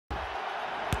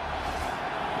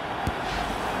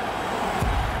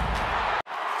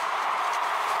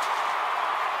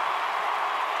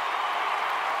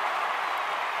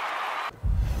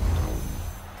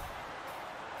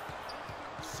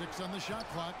on the shot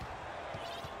clock.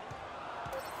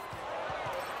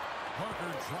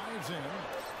 Parker drives in.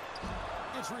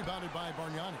 It's rebounded by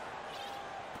Bargnani.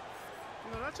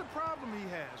 You know, that's a problem he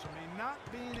has. I mean, not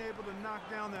being able to knock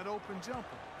down that open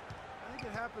jumper. I think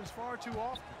it happens far too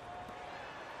often.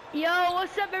 Yo,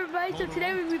 what's up, everybody? So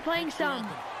today we'll be playing some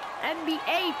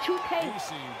NBA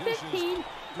 2K15.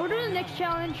 We're doing the Knicks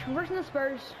challenge versus the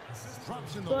Spurs.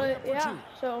 But yeah,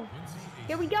 so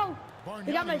here we go.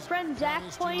 We got my friend Zach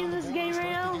playing this game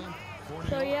right now.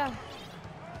 So yeah.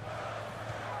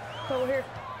 So we're here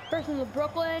versus the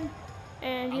Brooklyn.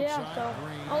 And yeah, so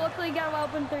oh, looks like he got a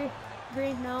open three.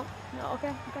 Green, no,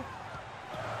 okay.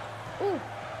 Ooh.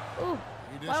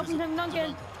 Wide open Tim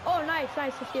Duncan. Oh, nice,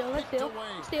 steal.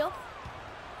 Steal.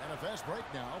 And a fast break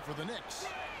now for the Knicks.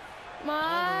 Come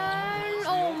on.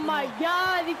 Oh my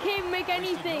God, he can't make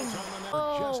anything.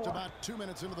 Oh. Just about 2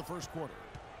 minutes into the first quarter.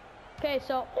 Okay,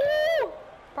 so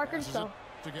Parker so.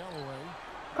 To Galloway.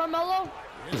 Carmelo.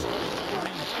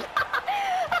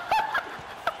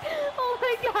 Oh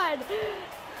my God.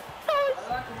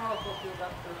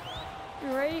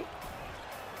 Right?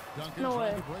 No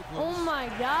way. Oh my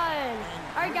God.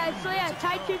 Alright guys, so yeah,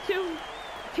 tied 2-2.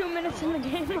 2 minutes in the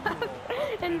game left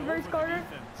in the first quarter.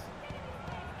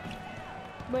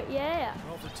 But yeah.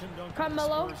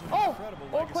 Carmelo. Oh,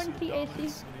 20 AC. In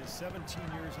his 17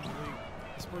 years in the league,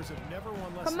 the Spurs have never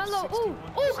won less Carmelo.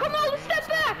 Oh, Carmelo, step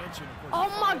back. Oh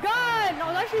my God.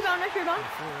 No, that's rebound.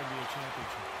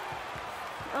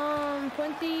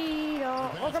 20.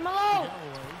 Oh, Carmelo.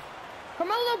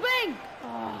 Carmelo, bang.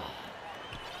 Oh.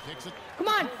 Come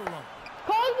on.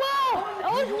 Caldwell.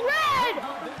 Oh, it's red.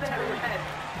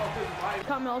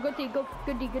 Carmelo, good D.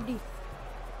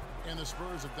 And the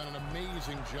Spurs have done an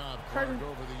amazing job over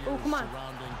the years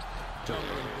surrounding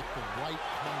Duncan with the right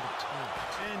kind of talent.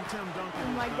 And Tim Duncan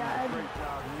has done a great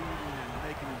job leading and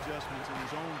making adjustments in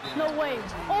his own game. No way.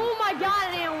 Oh my God,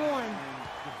 and one.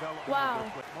 Wow.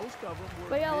 Most of them were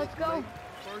but yeah, let's go.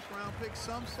 First round picks,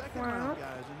 some second round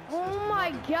guys. Oh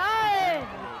my God.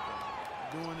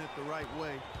 Doing it the right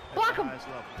way. Block him.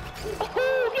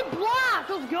 Oh, get blocked.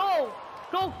 Let's go.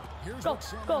 Here's what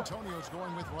San Antonio's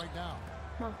going with right now.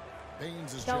 Come on.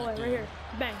 Baines is right here.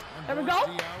 Bang. There we go.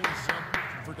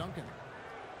 For Duncan.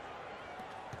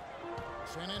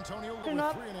 San Antonio with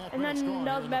 3.5 and then minutes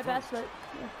that was a bad pass, but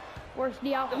yeah. Where's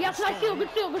Diao? Yes, nice steal. Good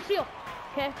steal.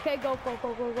 Okay, go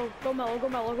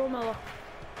Melo.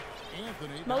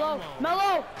 Anthony. Melo.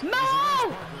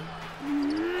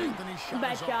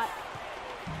 Bad shot.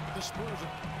 The Spurs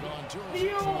have gone to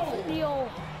Steal.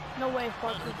 No way,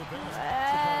 Parker.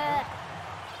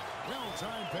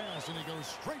 Well-timed pass, and he goes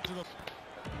straight to the.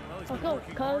 Let's go,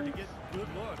 cuz.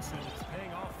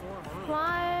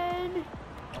 Fine.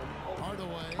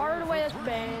 Hardaway, that's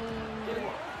bang.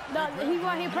 He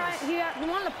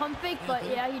wanted a pump fake, but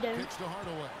yeah, he didn't.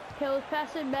 Okay, let's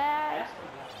pass it back.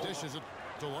 Dishes it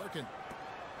to Larkin.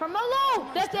 Carmelo,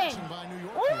 that thing.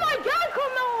 Oh my God,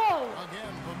 Carmelo!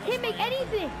 Can't make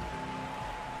anything.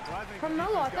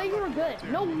 Carmelo, I thought you were good.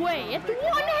 No way, it's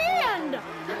one hand.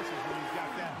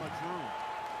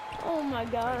 Oh my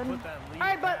God. All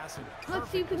right, but let's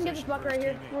see if we can get this bucket right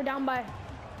here. We're down by.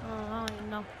 I don't even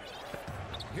know.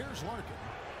 Here's Larkin.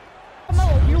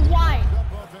 Carmelo, you're wide.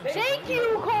 Thank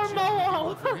you,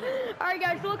 Carmelo. All right,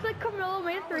 guys. So it looks like Carmelo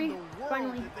made a three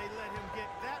finally.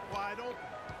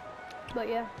 But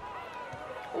yeah.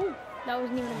 Ooh, that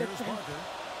wasn't even a good shot.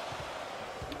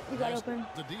 He got open.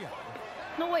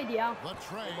 No way, Diao.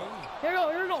 Here we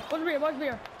go. What's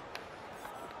here?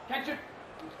 Catch it.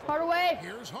 Hardaway.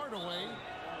 Here's Hardaway.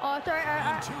 Oh, it's all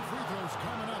right. 2 free throws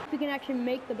coming up. We can actually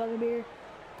make the buzzer beater.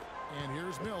 And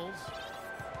here's Mills.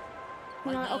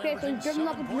 Okay, so he's driven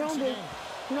up with Ginobili.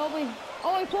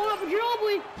 Oh, he pulled up with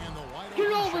Ginobili.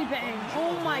 Ginobili bang.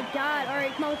 Oh my God. All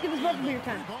right, come on, let's get this buzzer beater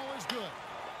time.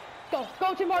 Go,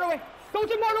 Tim Hardaway. Throw up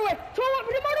for Tim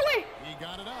Hardaway. He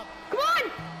got it up. Come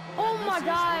on. Oh my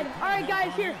God. All right,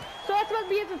 guys, here. So that's about to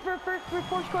be it for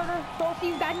first quarter. So I'll see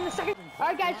you guys in the second. All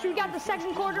right, guys, so we got the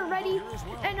second quarter ready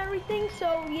and everything.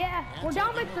 So yeah, we're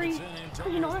down by 3.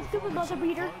 You know, that's stupid buzzer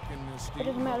beater. It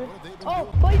doesn't matter.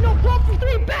 Oh, but you know, 12 for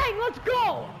 3. Bang, let's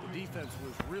go. The defense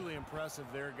was really impressive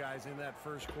there, guys, in that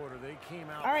first quarter. They came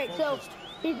out. All right, so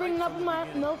he's bringing up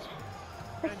Mills.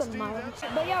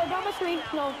 But yeah, we're down by 3.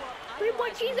 No.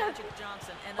 3-point cheeser.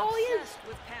 Oh, he is.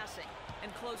 With passing.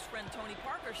 And close friend Tony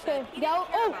Parker said he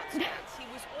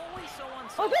was always so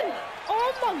unselfish. Oh, good.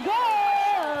 Oh my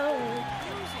God.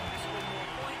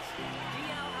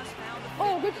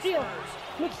 Oh, good steal.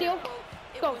 Go.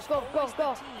 Go.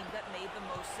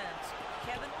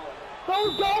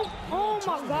 Oh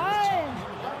my God.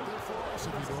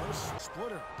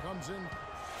 Splitter comes in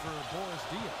for Boris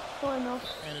Diaz. Oh, no.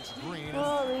 And it's Green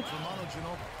Oh, and for Mono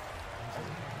Ginobili.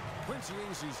 Quincy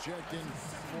Aces checked in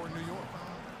for New York.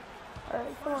 All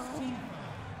right, come on.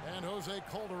 And Jose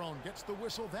Calderon gets the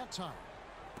whistle that time.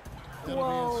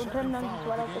 Whoa, Tim Duncan's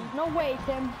wide open. No way,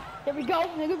 Tim. There we go.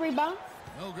 Good rebound.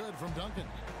 No good from Duncan.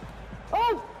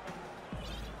 Oh!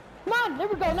 Come on, there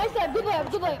we go. Nice layup. Good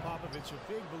layup. Good layup. Popovich,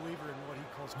 a big believer in what he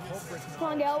calls corporate Come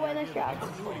on, Galloway. Nice job.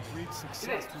 continuity breeds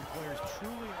success through players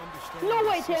truly understand. No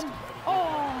way, Tim. Oh,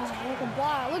 look at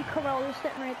that. Look at Carmelo just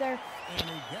sitting right there. And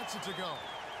he gets it to go.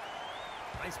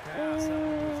 Nice pass.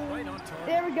 Right on target.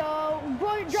 There we go.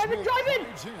 Boy, drive it.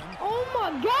 Oh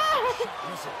my God.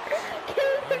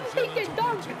 Can't even make it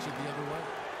dunk.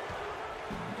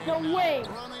 No way.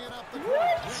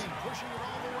 What? Pushing it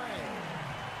all the way.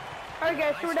 All right,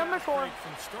 guys, so we're done by 4. From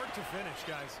start to finish,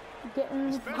 guys. Getting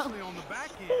Especially on the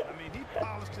back end. I mean, he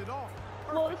polished it off.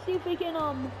 Well, let's see if we can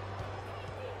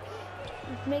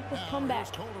make this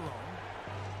comeback. He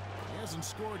hasn't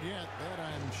scored yet. That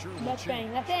I'm sure will That's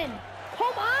change. bang. That's in.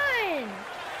 Come on.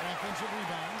 Offensive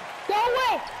rebound. Go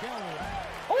away. Galloway.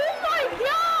 Oh my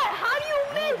God. How do you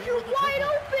miss? You're wide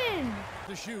open.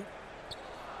 To shoot.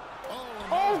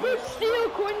 Oh, good steal,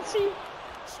 Quincy.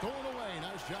 Stolen away.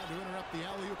 Nice job to interrupt the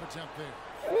alley-oop attempt there.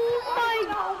 Oh my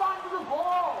God. Hold on to the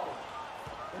ball.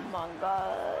 Oh my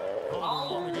God.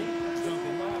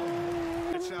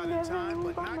 Good shot in time,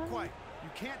 but not quite. You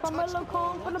can't touch Carmelo the ball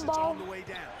calling for once the it's ball. on the way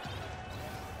down.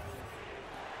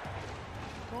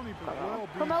 Tony, but well being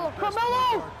Carmelo. the best Carmelo.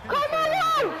 player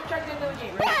Carmelo.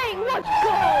 Bang. Let's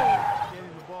go.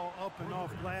 getting the ball up and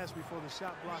off glass before the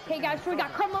shot block. Hey guys, so we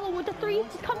got Carmelo with the 3.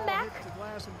 Come back.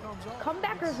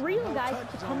 Comeback is real, guys.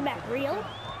 Is the comeback real?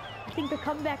 I think the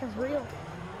comeback is real.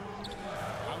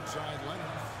 Outside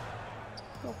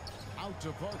Leonard. Out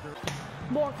to Parker.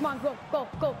 More, come on, go.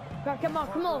 Come on,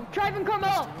 Carmelo. Driving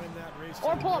Carmelo.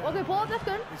 Or pull up. Okay, pull up, that's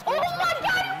good. Oh my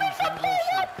God, you missed a pull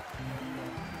up!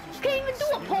 Can't even do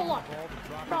a pull up.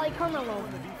 Probably Carmelo.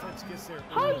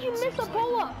 How did you miss a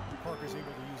pull up? Parker's able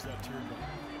to use that teardrop.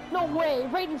 No way,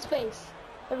 right in space.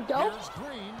 There we go. All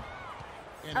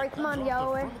right, come on,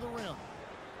 Galloway.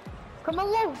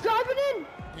 Carmelo, drive it in.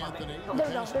 There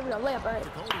we go, layup, all right.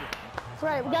 All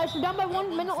right, guys, we're down by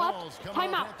 1 minute left.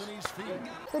 Timeout.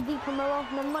 Good D, Carmelo.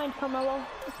 Never mind, Carmelo.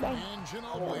 Bang.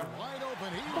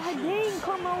 God dang,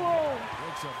 Carmelo.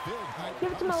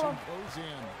 Give it to Melo.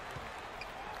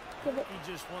 Give it.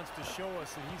 He just wants to show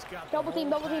us that he's got Double team.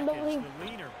 The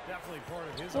leaner, definitely part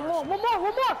of his arsenal. One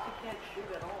more.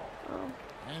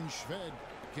 And Shved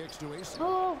kicks to Ace.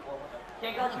 Oh,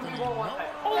 Can't go through the one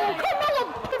time.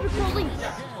 Carmelo, perfect release.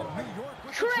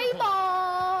 Trey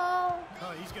ball.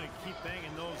 Oh, he's going to keep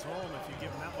banging those home if you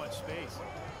give him that much space.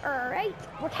 All right,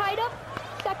 we're tied up.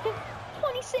 Second,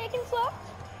 20 seconds left.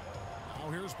 Now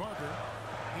here's Parker.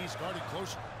 He's guarded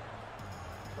close.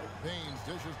 Baines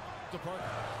dishes to Parker.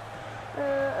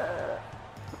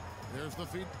 There's the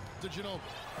feed to Ginobili.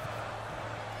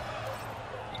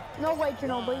 No way,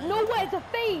 Ginobili. No way, it's a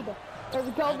fade. There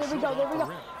we go.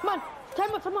 Come on,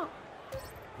 time up.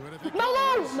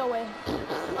 Melo! No way.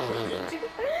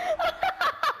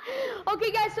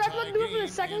 Okay, guys, so that's what we're doing for the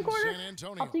second quarter.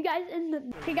 I'll see you guys in the...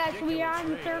 Okay, guys, so we are in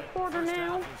the third quarter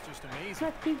now. Let's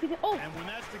see if we can... Oh,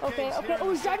 okay. Oh,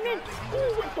 he's driving in.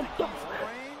 Ooh, what the dunk.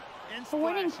 We're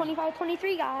winning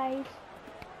 25-23, guys.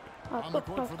 Let's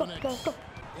go.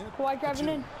 Kawhi driving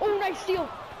in. Oh, nice steal.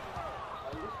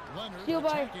 Steal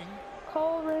by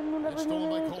Colin, whatever his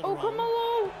name is. Oh,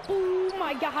 Carmelo. Oh,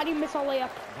 my God. How do you miss a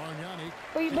layup?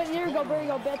 Wait, but there you go.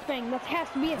 That's bang. That has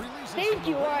to be it. Thank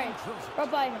you. All right.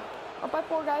 Up by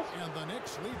 4, guys.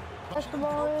 That's the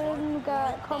ball in. We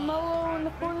got Carmelo in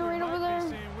the corner right over there.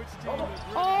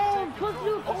 Oh, supposed to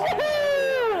do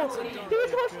he was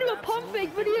supposed to do a pump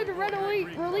fake, but he had to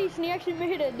release, and he actually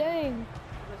made it. Dang.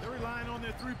 They're relying on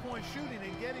their three-point shooting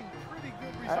and getting pretty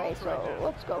good results. All right, so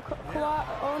let's go. Kawhi.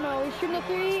 Oh no, he's shooting a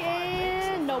 3,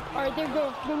 and nope. All right, there you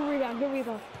go. Good rebound. Go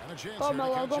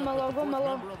Melo.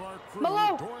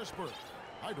 Melo.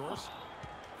 Hi, Doris.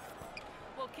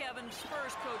 Well, Kevin,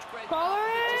 Spurs coach Greg Call her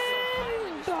Popovich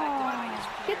in. is so highly respected by his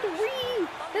Get the players. read.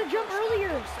 That jump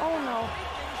earlier. Oh no.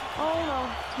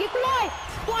 Get Kawhi.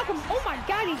 Block him. Oh my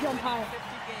God, he jumped high.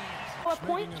 4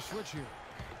 points. A switch here.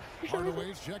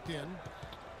 Hardaway's checked in.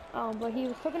 Oh, but he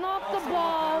was picking off the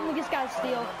ball. We just got a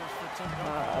steal.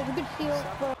 It was a good steal.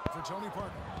 But... For Tony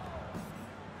Parker.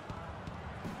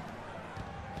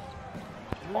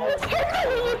 Oh,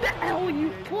 what the hell,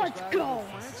 you? Let's go.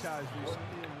 Franchise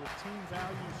recently, and with team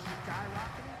values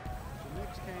skyrocketing, the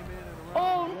Knicks came in at Oh.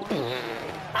 around $1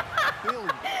 billion.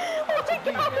 Oh my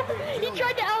God. He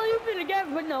tried to alley-oop it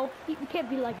again, but no. He can't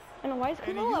be like... And why is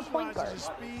Camilo a point guard? His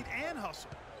speed and hustle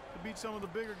to beat some of the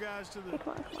bigger guys to the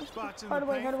spots in hard the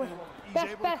away, paint. hard away. He's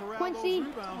Best, able best, to corral Quincy. those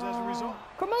rebounds as a result.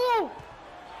 Carmelo.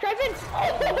 Drive in.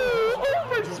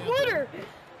 Oh, over splitter.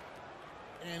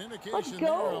 An indication Let's there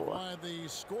go. of why the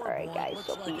scoreboard All right, guys. looks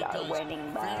So like we it are does.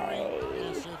 winning by. Very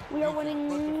passive We are defense. winning.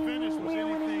 But the finish was We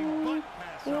are anything winning. but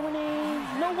passive. We are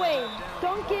winning. No way.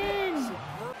 Duncan.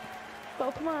 Go,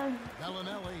 come on.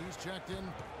 Bellinelli, he's checked in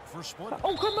for Splitter.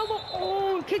 Oh, Carmelo.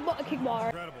 Oh, kickball. Kickball.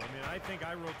 Incredible. I mean, I think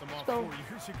I wrote them off Go. 4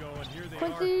 years ago, and here they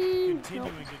Quincy. are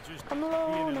continuing to just Carmelo,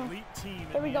 be an no. elite team.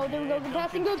 There we go. There we go. Good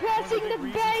passing. Good passing. That's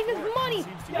bang. That's money.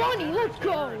 Money. Let's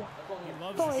go. He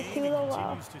loves Boy, the it's game. He too low.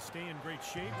 continues to stay in great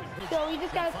shape. And So we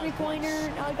just got a three-pointer.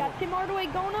 Now we got Tim Hardaway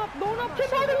going up. Tim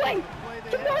Hardaway.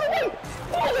 Tim Hardaway.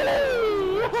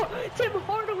 Oh! Tim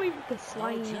Hardaway with the No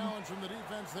slime. challenge from the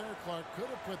defense there. Clark could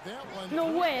have put that one. No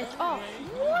way. It's off.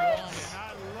 What? I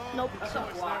love Nope. the choice there.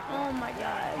 Oh my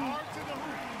God. Hard to the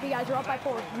hoop. You guys are up by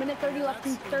 4. Minute 30 left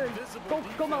in third.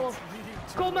 Go Melo.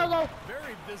 Go Melo.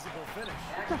 very visible finish.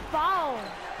 It's a foul.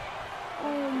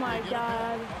 Oh my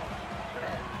God.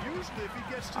 Usually, if he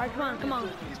gets to All right, come on, come on.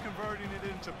 he's converting it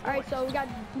into points. All right, so we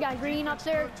got Green up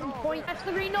there. Point. That's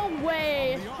the Green. No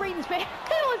way. Braden's face.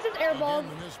 It's just air ball.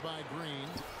 Again, the miss by Green.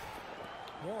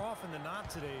 More often than not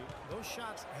today, those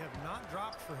shots have not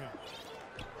dropped for him.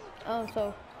 Oh,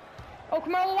 so. Oh,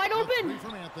 Carmelo wide Three open.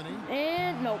 from Anthony.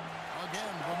 And nope.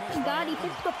 Again, the miss by God, he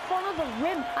hits the front of the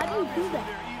rim. How do you do that?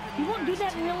 You won't do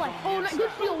that in real life. Oh, no,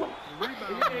 good steal.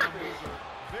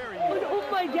 Oh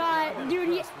my God, dude.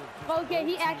 He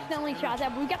accidentally shot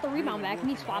that, but we got the rebound back, and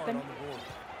he's swapping.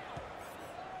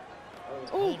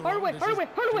 Oh, Hardaway.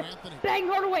 Bang,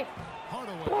 Hardaway.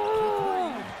 Hardaway.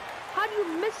 Oh, how do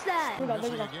you miss that? There we go.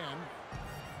 Missing again.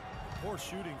 Poor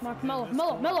shooting. Mark from him this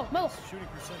Melo. quarter. Shooting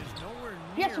percentage nowhere near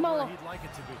Yes, Melo. where he'd like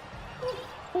it to be.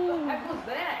 Ooh.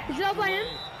 Is it up by him?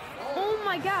 Oh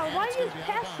my God, why do you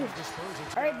pass this?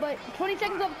 All right, but 20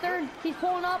 seconds up third. He's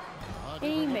pulling up.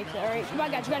 And he makes it. All right, come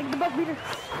on, guys. We gotta get the buzz beater.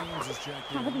 James is checked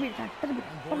Come on, in. put the beater time. Put the beater.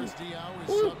 And Come on. Boris Diaw is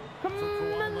Ooh, sub for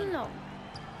Kawhi Leonard. no.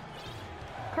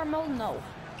 Carmelo, no.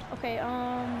 Okay,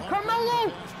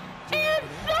 Carmelo! And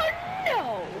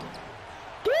no!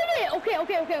 Get it! Okay.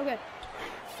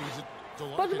 Feeds it to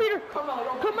Buzzer Larkin. beater! Carmelo!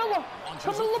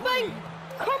 Bang!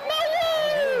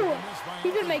 Carmelo! He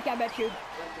didn't make that, I bet you.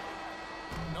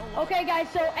 No Okay, guys,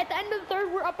 so at the end of the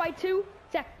third, we're up by 2.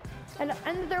 Zach, at the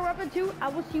end of the third, we're up by 2. I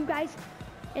will see you guys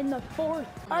in the fourth.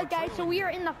 All right, guys, so we are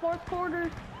in the fourth quarter.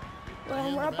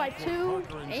 Well, we're up by 2,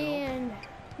 and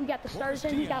we got the starters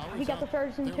in. He got the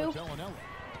starters in too.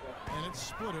 And it's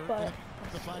Splitter But- at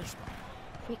the 5 spot.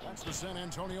 That's the San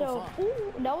Antonio So, 5.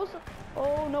 ooh, that was.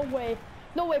 Oh, no way.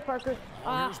 No way, Parker.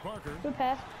 Here's Parker. Good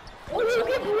pass. Oh, you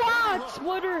get blocked,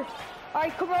 Splitter. All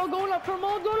right, Carmelo going up. He's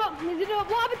gonna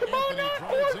lob it to ball now.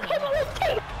 Oh, Carmelo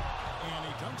take it. And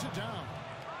he dunks it down.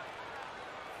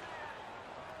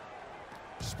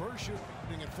 Spurs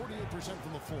shooting at 48%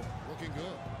 from the floor. Looking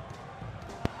good.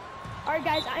 All right,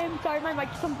 guys, I am sorry. My mic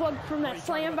just unplugged from that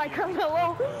slam by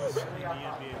Carmelo.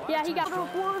 Yeah, he got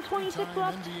 4:26 Two-time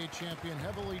left. NBA champion,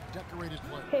 heavily decorated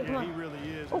player. Okay, come Yeah, he on. really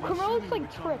is. Oh, And Carmelo's shooting like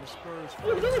becomes tripped. the Spurs'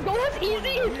 Look, there we go. That's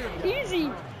easy. Easy. crazy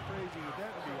would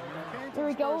that be? I mean, came to There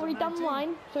we the go. Spurs Right in down the 19.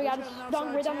 line. So we got Just a got an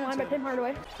dunk right down the outside line by chance Tim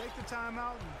Hardaway. Take the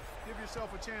timeout and give yourself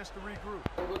a chance to regroup.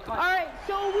 All right,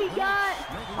 so we got.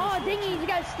 Oh, dingy, you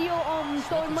got to steal.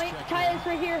 So we might tie this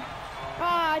right here.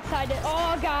 Ah, I tied it.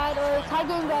 Oh God, or tie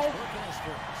going, guys. Thanks,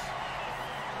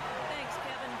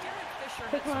 Kevin. Derek Fisher.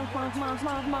 Quick, come on.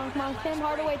 Tim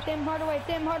Hardaway.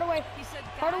 He said,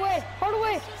 Hardaway. This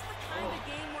is the kind of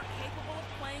game we're capable of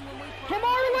playing when we play. Tim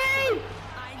Hardaway.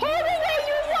 Hardaway,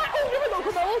 you're right. Oh, here we go,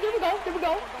 Carmelo. Here we go. We're going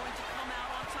to come out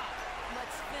on top.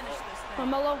 Let's finish this thing.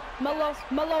 Melo. No,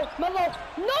 Melo.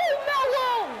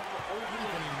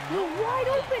 You're wide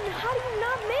open. How do you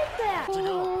not make that?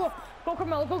 Go,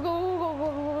 Carmelo. Go, Melo.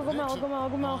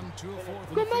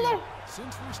 Go, Melo.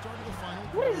 Since we started the final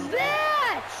What is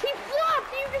that? He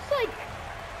flopped. You just like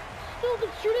still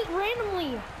just shoot it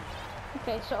randomly.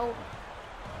 Okay, so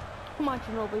come on,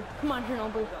 Ginobili.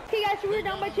 Okay, guys, so we're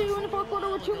down by 2 in the fourth quarter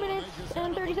with 2 minutes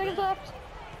and 30 seconds left.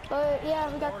 But yeah,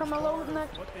 we got Carmelo in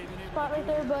that spot right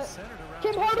there. But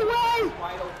Tim Hardaway,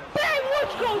 bang!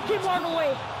 Let's go, Tim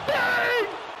Hardaway, bang!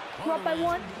 We're up by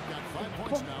 1.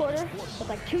 Fourth quarter with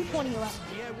like 2:20 left.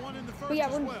 He had one in the first But yeah,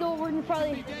 as we're well. gonna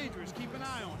probably Be dangerous. Keep an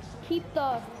eye on it. keep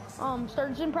the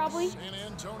starters in probably. San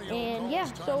Antonio And yeah,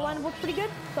 calls so timeout. line looks pretty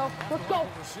good. So let's go.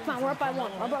 Come on, we're up by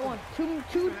 1. 2:26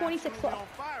 Absolutely left. on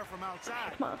fire from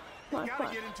outside. Come on.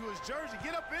 Gotta get into his jersey.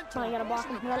 Get up into Come on, it. I gotta block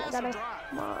Force him. to pass or Come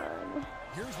drive. on.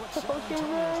 Here's what The San first game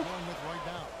Antonio is was- going with right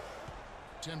now.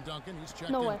 Tim Duncan, he's checked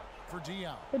No in way. for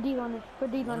Dion. Good D, Leonard.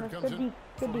 Good D, Leonard. Good D.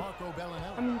 Good D. Marco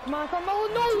Bellinelli. I mean, come on, Carmelo.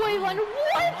 No way, Leonard.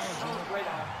 What?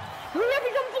 Hurry up,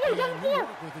 he's on the floor. He's on the floor.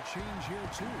 With a change here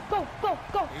too. Go, go,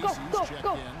 go, go, go,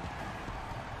 go. In.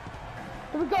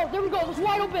 There we go, there we go. It's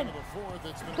wide open.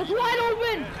 It's wide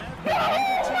open. Oh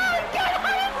my God,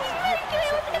 how did he make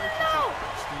it? What's going on?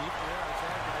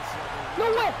 No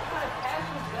way.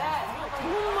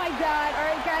 Oh my God. All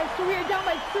right, guys. So we are down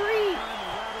by 3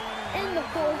 in the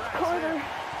fourth quarter.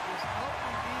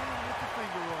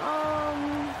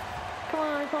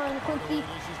 Come on, Quincy.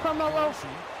 Carmelo.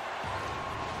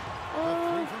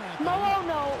 Melo,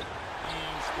 no.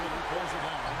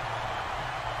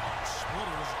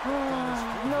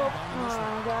 Nope.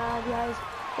 Oh, God, guys.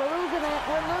 We're losing it.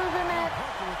 We're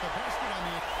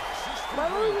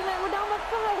down by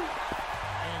 5.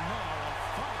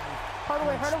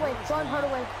 Hardaway. Go on,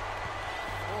 Hardaway.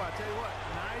 Oh, I tell you what.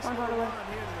 Nice Come on, little Hardaway. run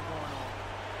here that are going on.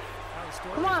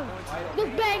 Come on.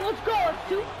 Let's bang. Let's go. It's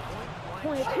 2.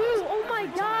 22. Oh, my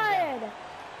God.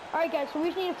 All right, guys. So we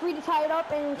just need a 3 to tie it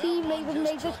up. And if he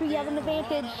makes this, we have an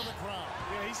advantage.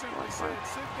 Yeah, he simply said,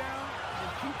 sit down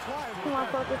and keep quiet. Come on,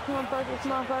 Parker. Come on.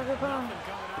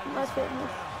 That's it.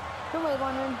 Good way,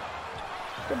 Leonard.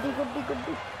 Good D.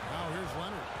 Now here's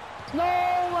Leonard. No,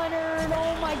 Leonard.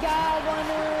 Oh, my God,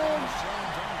 Leonard.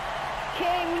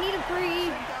 Okay, we need a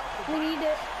 3. We need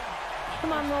it.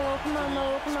 Come on, Melo.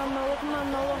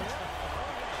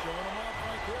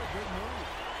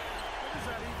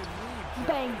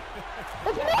 Bang.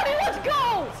 Let's party. Let's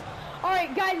go. All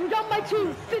right, guys, we're down by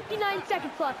 2. 59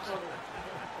 seconds left.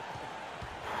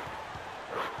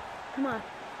 Come on.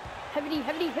 Heavy D. And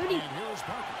here's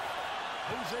Parker.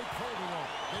 Jose Calderon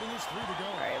getting his 3 to go.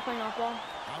 All right, playing off ball.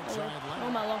 Outside No,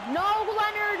 Leonard. Melo. No,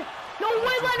 Leonard. No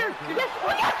way, Leonard. Yes.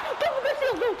 Oh, yes. Go.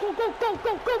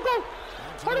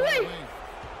 Hardaway.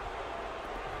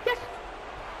 Yes.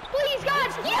 Please, God.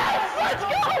 Yes. Let's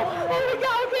go. Oh, my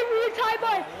God. Okay, we're tied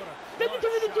by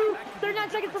 52. 39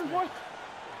 seconds for the fourth.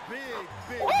 Big.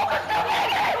 Oh, let's go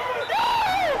make it. No.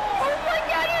 Oh, my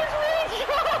God. Here's Reach.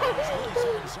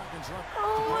 27 seconds left.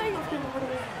 Oh, my God.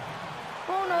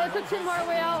 Oh, no. It took Tim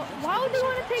Hardaway out. Why would they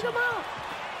want to take him out?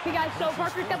 Okay, guys. So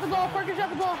Parker's got the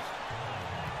ball.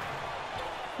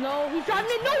 No, he's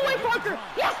driving it. No way, Parker.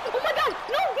 Yes. Oh, my God.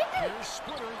 No, he did it. Here's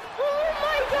Splitter. Oh,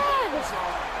 my God.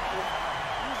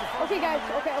 Okay, guys.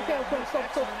 Okay.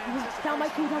 So. Down by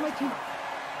 2.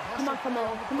 Come on,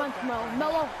 Melo.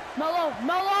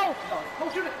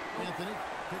 Anthony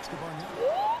picks the ball now.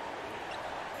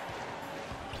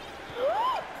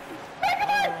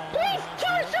 Come on, please. 2,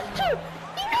 it's just 2.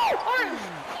 No. Orange.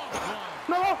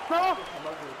 Melo.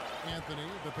 Anthony,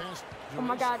 the pass. Oh,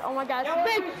 my God.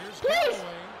 Big. Here's Please.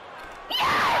 Callaway.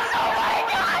 Yes! Oh my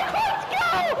God!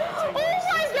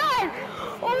 Let's go!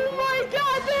 Oh my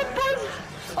God! That buzz!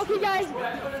 Okay,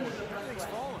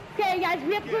 guys,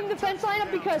 we have to put him in the defense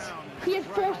lineup because he has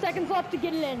 4 seconds left to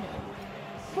get it in.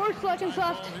 4 seconds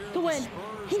left to win.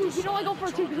 He can only go for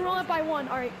 2 because we're only up by 1.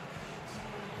 All right.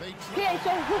 Okay, so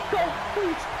let's go.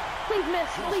 Please miss.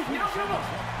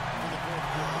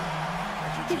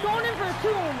 He's going in for a 2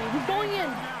 only. He's going in.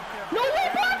 No way,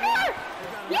 Parker!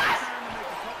 Yes!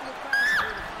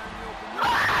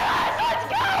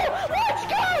 Let's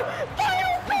go!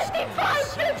 Final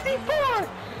 55-54!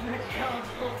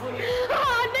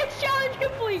 Next challenge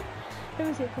complete. Let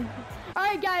me see.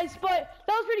 Alright, guys, but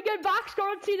that was pretty good. Box score,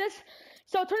 let's see this.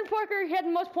 So, Tony Parker had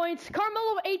the most points.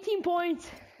 Carmelo with 18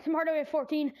 points. Tim Hardaway with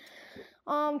 14.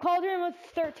 Calderon with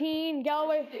 13.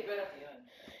 Galloway.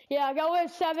 Yeah, Galloway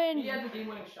with 7. He had the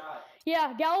game-winning shot.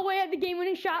 Yeah, Galloway had the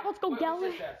game-winning shot. Let's go,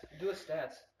 Galloway. Do his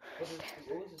stats.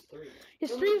 What was his 3?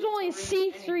 His 3 was only a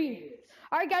C3.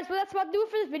 Alright, guys, well, that's about to do it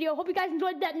for this video. Hope you guys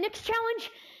enjoyed that Knicks challenge,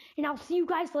 and I'll see you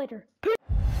guys later.